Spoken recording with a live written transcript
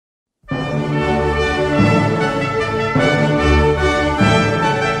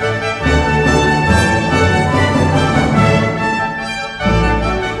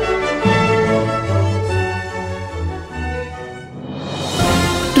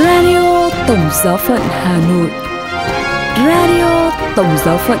Tổng Giáo phận Hà Nội. Radio Tổng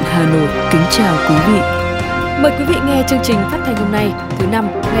Giáo phận Hà Nội kính chào quý vị. Mời quý vị nghe chương trình phát thanh hôm nay, thứ năm,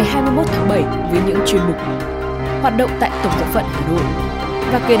 ngày 21 tháng 7 với những chuyên mục hoạt động tại Tổng Giáo phận Hà Nội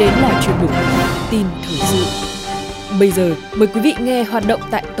và kế đến là chuyên mục tin thời sự. Bây giờ mời quý vị nghe hoạt động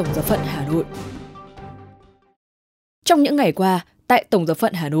tại Tổng Giáo phận Hà Nội. Trong những ngày qua, tại Tổng Giáo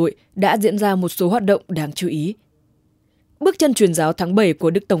phận Hà Nội đã diễn ra một số hoạt động đáng chú ý. Bước chân truyền giáo tháng 7 của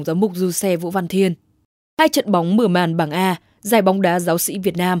Đức Tổng giám mục Giuse Vũ Văn Thiên, 2 trận bóng mở màn bảng A, Giải bóng đá giáo sĩ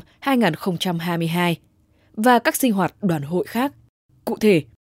Việt Nam 2022 và các sinh hoạt đoàn hội khác. Cụ thể,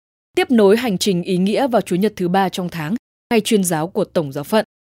 tiếp nối hành trình ý nghĩa vào Chủ nhật thứ 3 trong tháng, ngày truyền giáo của Tổng Giáo phận.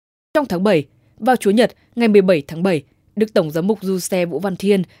 Trong tháng 7, vào Chủ nhật ngày 17 tháng 7, Đức Tổng giám mục Giuse Vũ Văn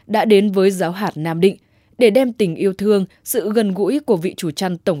Thiên đã đến với giáo hạt Nam Định để đem tình yêu thương, sự gần gũi của vị chủ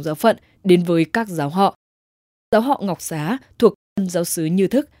chăn Tổng Giáo phận đến với các giáo họ. Giáo họ Ngọc Xá thuộc Ân Giáo xứ Như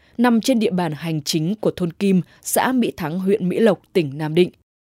Thức nằm trên địa bàn hành chính của thôn Kim, xã Mỹ Thắng, huyện Mỹ Lộc, tỉnh Nam Định.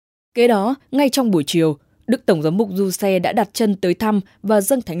 Kế đó, ngay trong buổi chiều, Đức Tổng giám mục Giuse đã đặt chân tới thăm và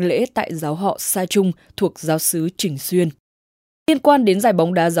dâng thánh lễ tại giáo họ Sa Trung thuộc giáo xứ Trình Xuyên. Liên quan đến Giải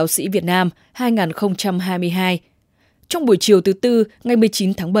bóng đá giáo sĩ Việt Nam 2022, trong buổi chiều thứ Tư ngày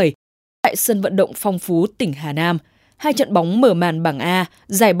 19 tháng 7, tại sân vận động Phong Phú, tỉnh Hà Nam, 2 trận bóng mở màn bảng A,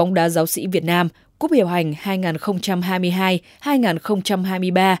 Giải bóng đá giáo sĩ Việt Nam Cúp Hiểu Hành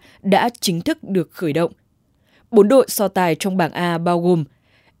 2022-2023 đã chính thức được khởi động. 4 đội so tài trong bảng A bao gồm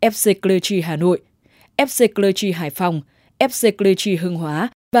FC Clichy Hà Nội, FC Clichy Hải Phòng, FC Clichy Hưng Hóa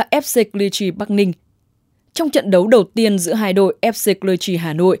và FC Clichy Bắc Ninh. Trong trận đấu đầu tiên giữa hai đội FC Clichy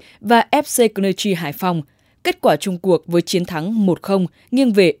Hà Nội và FC Clichy Hải Phòng, kết quả chung cuộc với chiến thắng 1-0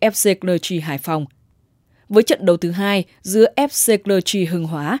 nghiêng về FC Clichy Hải Phòng. Với trận đấu thứ hai giữa FC Clichy Hưng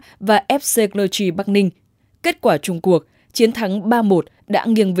Hóa và FC Clichy Bắc Ninh, kết quả chung cuộc, chiến thắng 3-1 đã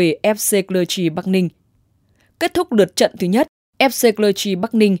nghiêng về FC Clichy Bắc Ninh. Kết thúc lượt trận thứ nhất, FC Clichy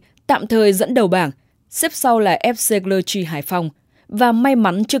Bắc Ninh tạm thời dẫn đầu bảng, xếp sau là FC Clichy Hải Phòng và may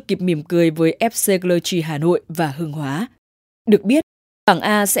mắn chưa kịp mỉm cười với FC Clichy Hà Nội và Hưng Hóa. Được biết, bảng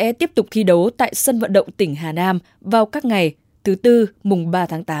A sẽ tiếp tục thi đấu tại sân vận động tỉnh Hà Nam vào các ngày thứ Tư mùng 3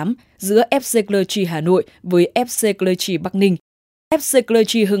 tháng 8 giữa FC Clichy Hà Nội với FC Clichy Bắc Ninh, FC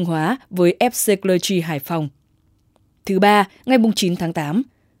Clichy Hưng Hóa với FC Clichy Hải Phòng. Thứ Ba, ngày mùng 9 tháng 8,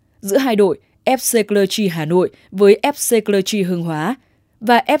 giữa hai đội FC Clichy Hà Nội với FC Clichy Hưng Hóa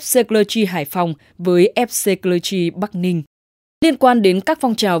và FC Clichy Hải Phòng với FC Clichy Bắc Ninh. Liên quan đến các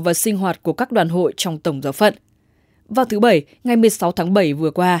phong trào và sinh hoạt của các đoàn hội trong Tổng Giáo phận. Vào thứ Bảy, ngày 16 tháng 7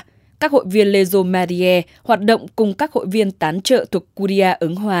 vừa qua, các hội viên Legio Mariae hoạt động cùng các hội viên tán trợ thuộc Curia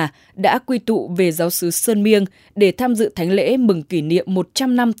Ứng Hòa đã quy tụ về giáo xứ Sơn Miêng để tham dự thánh lễ mừng kỷ niệm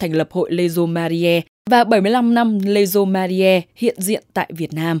 100 năm thành lập hội Legio Mariae và 75 năm Legio Mariae hiện diện tại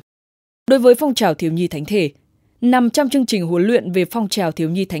Việt Nam. Đối với phong trào thiếu nhi thánh thể, nằm trong chương trình huấn luyện về phong trào thiếu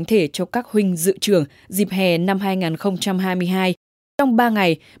nhi thánh thể cho các huynh dự trưởng dịp hè năm 2022, trong 3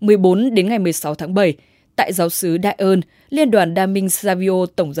 ngày 14 đến ngày 16 tháng 7, tại giáo xứ Đại Ơn, Liên đoàn Đa Minh Savio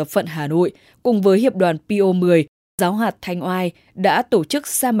Tổng Giáo phận Hà Nội cùng với Hiệp đoàn Pio 10, Giáo hạt Thanh Oai đã tổ chức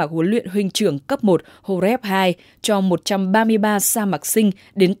sa mạc huấn luyện huynh trưởng cấp 1 Horeb 2 cho 133 sa mạc sinh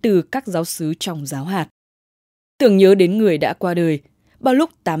đến từ các giáo xứ trong giáo hạt. Tưởng nhớ đến người đã qua đời, vào lúc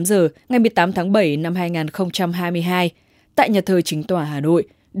 8 giờ ngày 18 tháng 7 năm 2022, tại nhà thờ Chính tòa Hà Nội,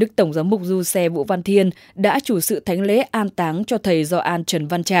 Đức Tổng giám mục Giuse Vũ Văn Thiên đã chủ sự thánh lễ an táng cho thầy Gioan Trần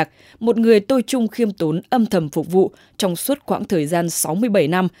Văn Trạc, một người tôi trung khiêm tốn âm thầm phục vụ trong suốt quãng thời gian 67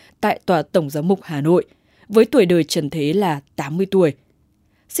 năm tại tòa Tổng giám mục Hà Nội, với tuổi đời trần thế là 80 tuổi.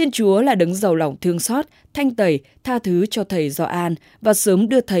 Xin Chúa là đấng giàu lòng thương xót, thanh tẩy, tha thứ cho thầy Gioan và sớm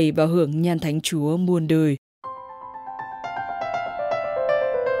đưa thầy vào hưởng nhan thánh Chúa muôn đời.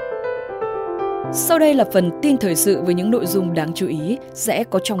 Sau đây là phần tin thời sự với những nội dung đáng chú ý sẽ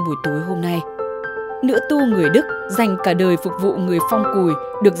có trong buổi tối hôm nay. Nữ tu người Đức dành cả đời phục vụ người Phong Cùi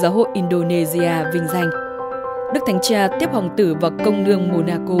được giáo hội Indonesia vinh danh. Đức Thánh Cha tiếp hồng tử vào công nương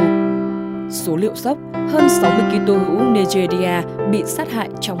Monaco. Số liệu sốc, hơn 60 Kitô hữu Nigeria bị sát hại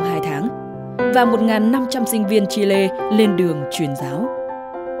trong 2 tháng. Và 1.500 sinh viên Chile lên đường truyền giáo.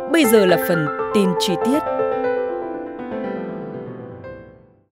 Bây giờ là phần tin chi tiết.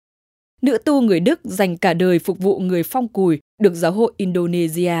 Nữ tu người Đức dành cả đời phục vụ người Phong Cùi được giáo hội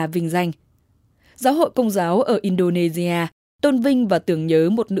Indonesia vinh danh. Giáo hội Công giáo ở Indonesia tôn vinh và tưởng nhớ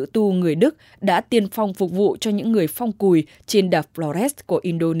một nữ tu người Đức đã tiên phong phục vụ cho những người Phong Cùi trên đảo Flores của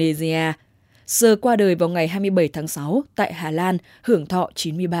Indonesia. Sơ qua đời vào ngày 27 tháng 6 tại Hà Lan, hưởng thọ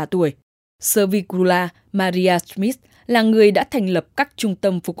 93 tuổi. Sơ Vigula Maria Smith là người đã thành lập các trung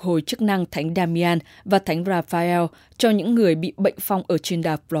tâm phục hồi chức năng Thánh Damian và Thánh Raphael cho những người bị bệnh phong ở trên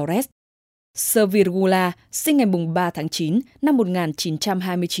đảo Flores. Svirgula sinh ngày 3 tháng 9 năm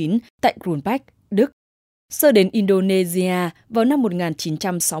 1929 tại Grunbach, Đức. Sơ đến Indonesia vào năm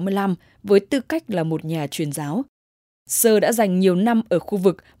 1965 với tư cách là một nhà truyền giáo. Sơ đã dành nhiều năm ở khu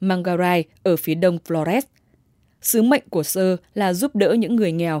vực Manggarai ở phía đông Flores. Sứ mệnh của Sơ là giúp đỡ những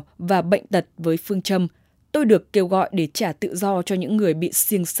người nghèo và bệnh tật với phương châm tôi được kêu gọi để trả tự do cho những người bị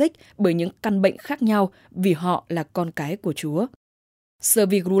xiềng xích bởi những căn bệnh khác nhau vì họ là con cái của Chúa.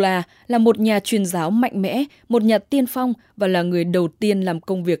 Svirgula là một nhà truyền giáo mạnh mẽ, một nhà tiên phong và là người đầu tiên làm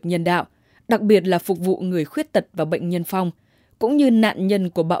công việc nhân đạo, đặc biệt là phục vụ người khuyết tật và bệnh nhân phong, cũng như nạn nhân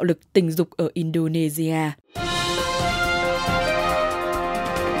của bạo lực tình dục ở Indonesia.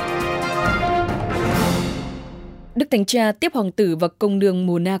 Đức Thánh Cha tiếp hoàng tử và công nương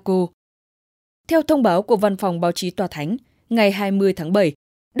Monaco. Theo thông báo của Văn phòng Báo chí Tòa Thánh, ngày 20 tháng 7,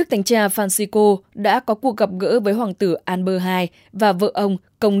 Đức Thánh Cha Francisco đã có cuộc gặp gỡ với hoàng tử Albert II và vợ ông,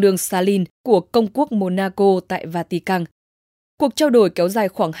 công nương Salin của Công quốc Monaco tại Vatican. Cuộc trao đổi kéo dài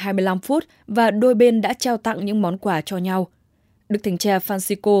khoảng 25 phút và đôi bên đã trao tặng những món quà cho nhau. Đức Thánh Cha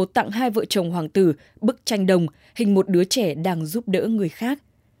Francisco tặng hai vợ chồng hoàng tử bức tranh đồng hình một đứa trẻ đang giúp đỡ người khác.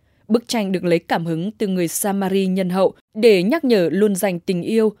 Bức tranh được lấy cảm hứng từ người Samari nhân hậu để nhắc nhở luôn dành tình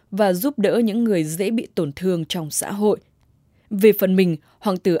yêu và giúp đỡ những người dễ bị tổn thương trong xã hội. Về phần mình,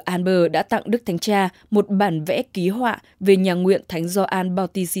 hoàng tử Albert đã tặng Đức Thánh Cha một bản vẽ ký họa về nhà nguyện Thánh Gioan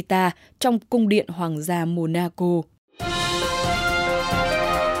Bautista trong cung điện Hoàng gia Monaco.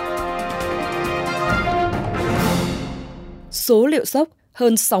 Số liệu sốc,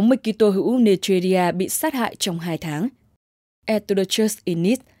 hơn 60 Kitô hữu Nigeria bị sát hại trong 2 tháng. At the Church in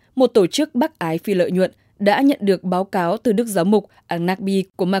Need, một tổ chức bác ái phi lợi nhuận, đã nhận được báo cáo từ Đức Giám mục Anabi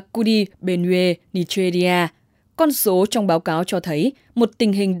của Makurdi, Benue, Nigeria. Con số trong báo cáo cho thấy một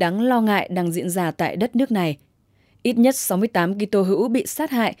tình hình đáng lo ngại đang diễn ra tại đất nước này. Ít nhất 68 Kitô hữu bị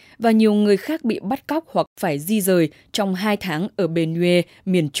sát hại và nhiều người khác bị bắt cóc hoặc phải di rời trong 2 tháng ở Benue,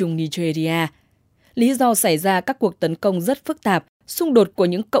 miền trung Nigeria. Lý do xảy ra các cuộc tấn công rất phức tạp, xung đột của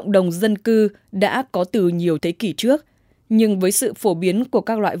những cộng đồng dân cư đã có từ nhiều thế kỷ trước. Nhưng với sự phổ biến của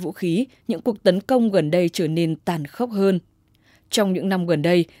các loại vũ khí, những cuộc tấn công gần đây trở nên tàn khốc hơn. Trong những năm gần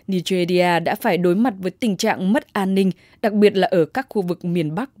đây, Nigeria đã phải đối mặt với tình trạng mất an ninh, đặc biệt là ở các khu vực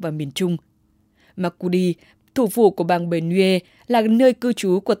miền Bắc và miền Trung. Makurdi, thủ phủ của bang Benue, là nơi cư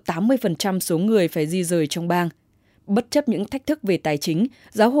trú của 80% số người phải di rời trong bang. Bất chấp những thách thức về tài chính,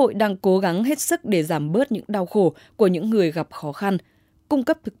 giáo hội đang cố gắng hết sức để giảm bớt những đau khổ của những người gặp khó khăn, cung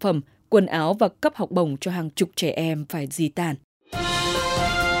cấp thực phẩm, quần áo và cấp học bổng cho hàng chục trẻ em phải di tản.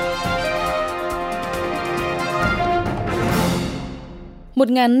 Một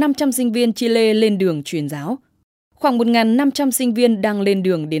 1.500 sinh viên Chile lên đường truyền giáo. Khoảng 1.500 sinh viên đang lên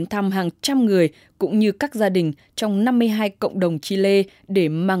đường đến thăm hàng trăm người cũng như các gia đình trong 52 cộng đồng Chile để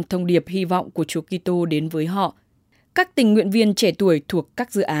mang thông điệp hy vọng của Chúa Kitô đến với họ. Các tình nguyện viên trẻ tuổi thuộc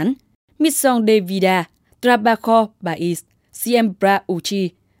các dự án Missão de Vida, Trabajo País, Siembra Uchi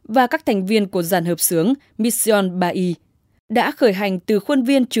và các thành viên của dàn hợp xướng Mission Bai đã khởi hành từ khuôn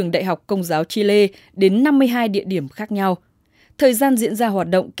viên Trường Đại học Công giáo Chile đến 52 địa điểm khác nhau. Thời gian diễn ra hoạt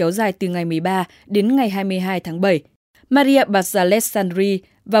động kéo dài từ ngày 13 đến ngày 22 tháng 7. Maria Barzalessandri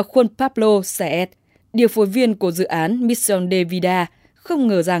và Juan Pablo Saez, điều phối viên của dự án Mission de Vida, không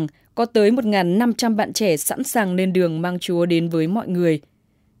ngờ rằng có tới 1.500 bạn trẻ sẵn sàng lên đường mang Chúa đến với mọi người.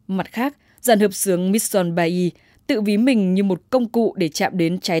 Mặt khác, dàn hợp xướng Mission Bai tự ví mình như một công cụ để chạm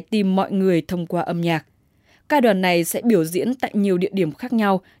đến trái tim mọi người thông qua âm nhạc. Ca đoàn này sẽ biểu diễn tại nhiều địa điểm khác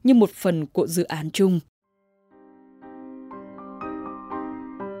nhau như một phần của dự án chung.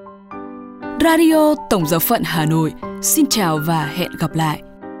 Radio Tổng giáo phận Hà Nội xin chào và hẹn gặp lại.